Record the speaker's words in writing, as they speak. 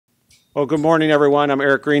Well, good morning, everyone. I'm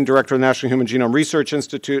Eric Green, Director of the National Human Genome Research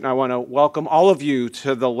Institute, and I want to welcome all of you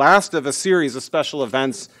to the last of a series of special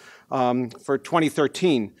events for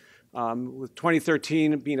 2013. With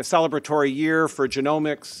 2013 being a celebratory year for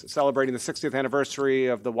genomics, celebrating the 60th anniversary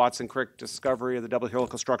of the Watson-Crick discovery of the double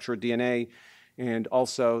helical structure of DNA, and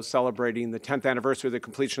also celebrating the 10th anniversary of the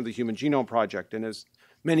completion of the Human Genome Project. And as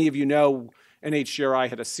many of you know, NHGRI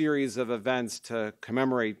had a series of events to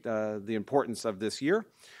commemorate the importance of this year.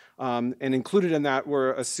 And included in that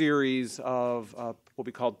were a series of what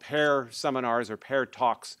we called pair seminars or pair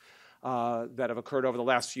talks that have occurred over the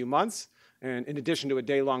last few months, and in addition to a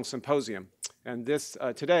day-long symposium. And this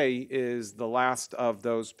today is the last of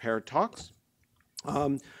those pair talks.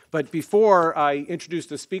 But before I introduce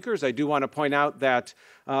the speakers, I do want to point out that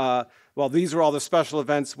while these are all the special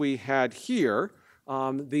events we had here,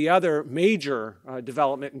 the other major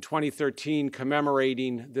development in 2013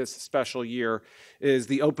 commemorating this special year is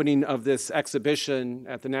the opening of this exhibition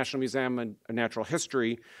at the National Museum of Natural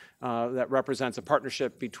History that represents a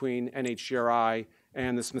partnership between NHGRI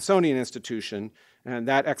and the Smithsonian Institution. And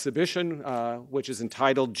that exhibition, which is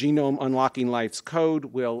entitled Genome Unlocking Life's Code,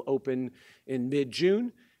 will open in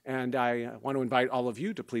mid-June. And I want to invite all of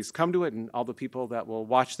you to please come to it, and all the people that will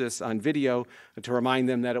watch this on video to remind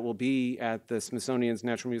them that it will be at the Smithsonian's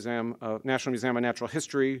National Museum of Natural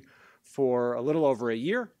History for a little over a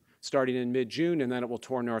year, starting in mid-June, and then it will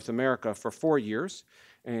tour North America for 4 years.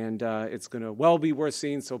 And it's going to well be worth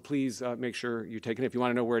seeing, so please make sure you take it. If you want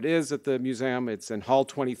to know where it is at the museum, it's in Hall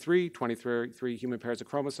 23 human pairs of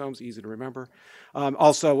chromosomes, easy to remember.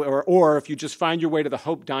 Or if you just find your way to the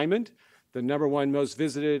Hope Diamond, the #1 most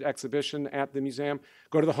visited exhibition at the museum,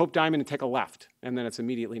 go to the Hope Diamond and take a left, and then it's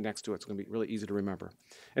immediately next to it. It's going to be really easy to remember.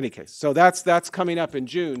 In any case, so that's coming up in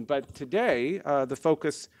June. But today, the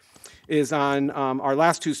focus is on our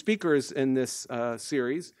last two speakers in this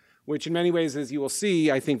series, which in many ways, as you will see,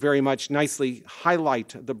 I think very much nicely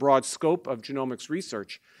highlight the broad scope of genomics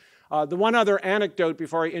research. The one other anecdote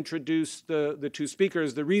before I introduce the two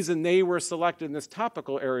speakers, the reason they were selected in this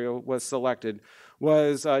topical area was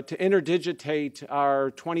to interdigitate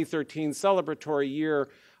our 2013 celebratory year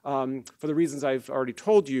for the reasons I've already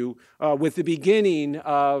told you, with the beginning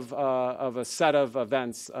of a set of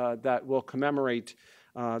events that will commemorate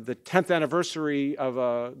the 10th anniversary of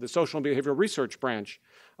the Social and Behavioral Research branch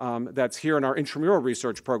that's here in our intramural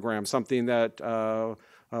research program, something that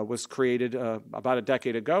was created about a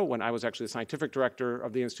decade ago when I was actually the scientific director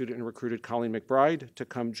of the Institute and recruited Colleen McBride to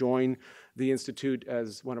come join the Institute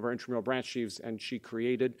as one of our intramural branch chiefs, and she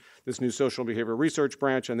created this new social and behavioral research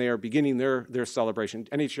branch, and they are beginning their celebration.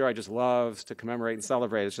 NHGRI just loves to commemorate and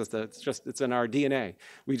celebrate. It's in our DNA.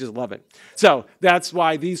 We just love it. So that's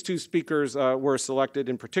why these two speakers were selected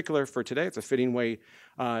in particular for today. It's a fitting way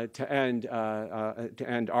to end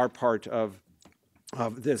our part of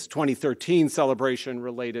this 2013 celebration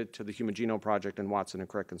related to the Human Genome Project and Watson and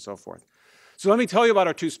Crick and so forth. So let me tell you about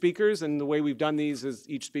our two speakers, and the way we've done these is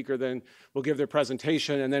each speaker then will give their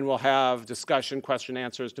presentation, and then we'll have discussion, question,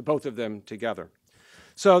 answers to both of them together.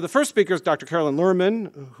 So the first speaker is Dr. Carolyn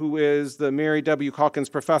Lerman, who is the Mary W. Calkins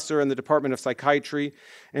Professor in the Department of Psychiatry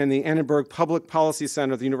and the Annenberg Public Policy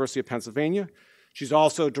Center of the University of Pennsylvania. She's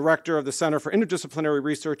also Director of the Center for Interdisciplinary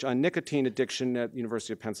Research on Nicotine Addiction at the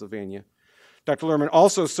University of Pennsylvania. Dr. Lerman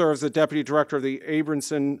also serves as Deputy Director of the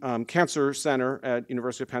Abramson Cancer Center at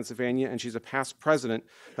University of Pennsylvania, and she's a past president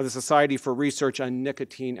of the Society for Research on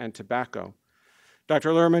Nicotine and Tobacco.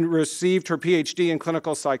 Dr. Lerman received her PhD in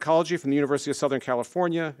clinical psychology from the University of Southern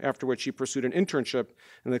California, after which she pursued an internship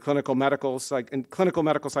in the clinical medical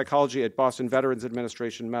psychology at Boston Veterans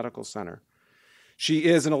Administration Medical Center. She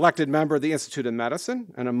is an elected member of the Institute of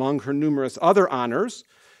Medicine, and among her numerous other honors,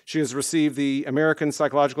 she has received the American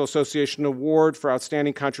Psychological Association Award for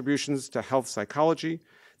Outstanding Contributions to Health Psychology,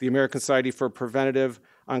 the American Society for Preventive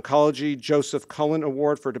Oncology Joseph Cullen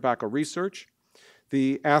Award for Tobacco Research,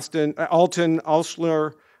 the Alton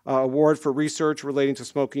Alschler Award for Research Relating to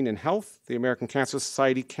Smoking and Health, the American Cancer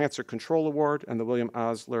Society Cancer Control Award, and the William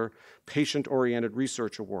Osler Patient-Oriented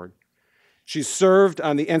Research Award. She's served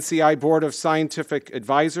on the NCI Board of Scientific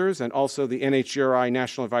Advisors and also the NHGRI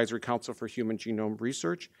National Advisory Council for Human Genome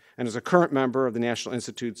Research, and is a current member of the National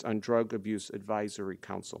Institutes on Drug Abuse Advisory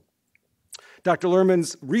Council. Dr.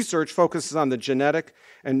 Lerman's research focuses on the genetic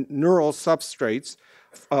and neural substrates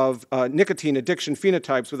of nicotine addiction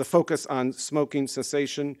phenotypes with a focus on smoking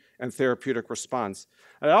cessation and therapeutic response.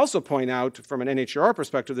 I'd also point out from an NHGRI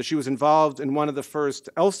perspective that she was involved in one of the first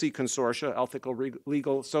ELSI consortia, Ethical,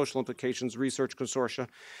 Legal, Social Implications Research Consortia,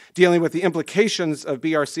 dealing with the implications of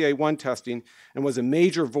BRCA1 testing, and was a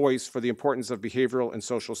major voice for the importance of behavioral and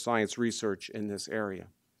social science research in this area.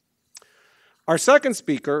 Our second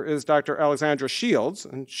speaker is Dr. Alexandra Shields,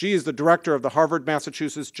 and she is the director of the Harvard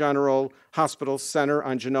Massachusetts General Hospital Center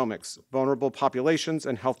on Genomics, Vulnerable Populations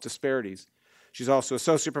and Health Disparities. She's also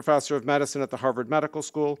associate professor of medicine at the Harvard Medical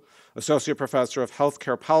School, associate professor of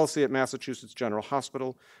healthcare policy at Massachusetts General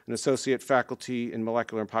Hospital, and associate faculty in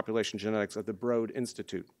molecular and population genetics at the Broad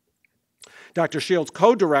Institute. Dr. Shields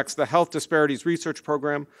co-directs the Health Disparities Research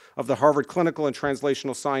Program of the Harvard Clinical and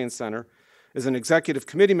Translational Science Center, is an executive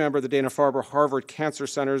committee member of the Dana-Farber Harvard Cancer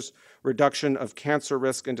Center's Reduction of Cancer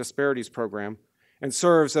Risk and Disparities Program, and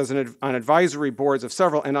serves as on advisory boards of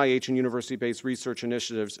several NIH and university-based research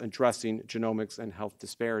initiatives addressing genomics and health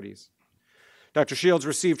disparities. Dr. Shields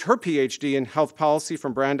received her PhD in health policy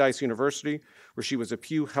from Brandeis University, where she was a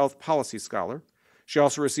Pew Health Policy Scholar. She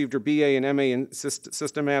also received her BA and MA in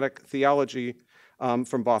systematic theology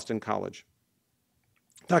from Boston College.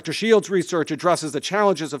 Dr. Shields' research addresses the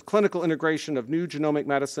challenges of clinical integration of new genomic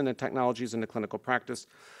medicine and technologies into clinical practice,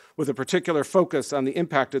 with a particular focus on the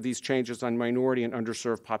impact of these changes on minority and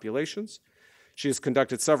underserved populations. She has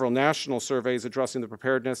conducted several national surveys addressing the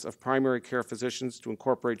preparedness of primary care physicians to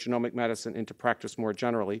incorporate genomic medicine into practice more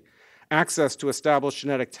generally, access to established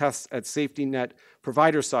genetic tests at safety net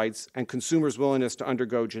provider sites, and consumers' willingness to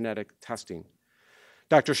undergo genetic testing.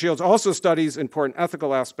 Dr. Shields also studies important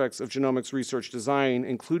ethical aspects of genomics research design,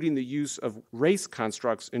 including the use of race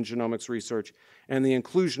constructs in genomics research and the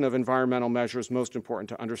inclusion of environmental measures most important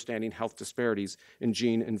to understanding health disparities in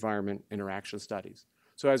gene-environment interaction studies.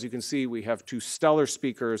 So as you can see, we have two stellar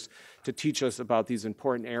speakers to teach us about these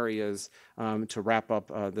important areas to wrap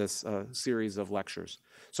up this series of lectures.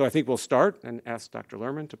 So I think we'll start and ask Dr.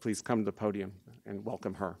 Lerman to please come to the podium and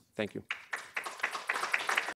welcome her. Thank you.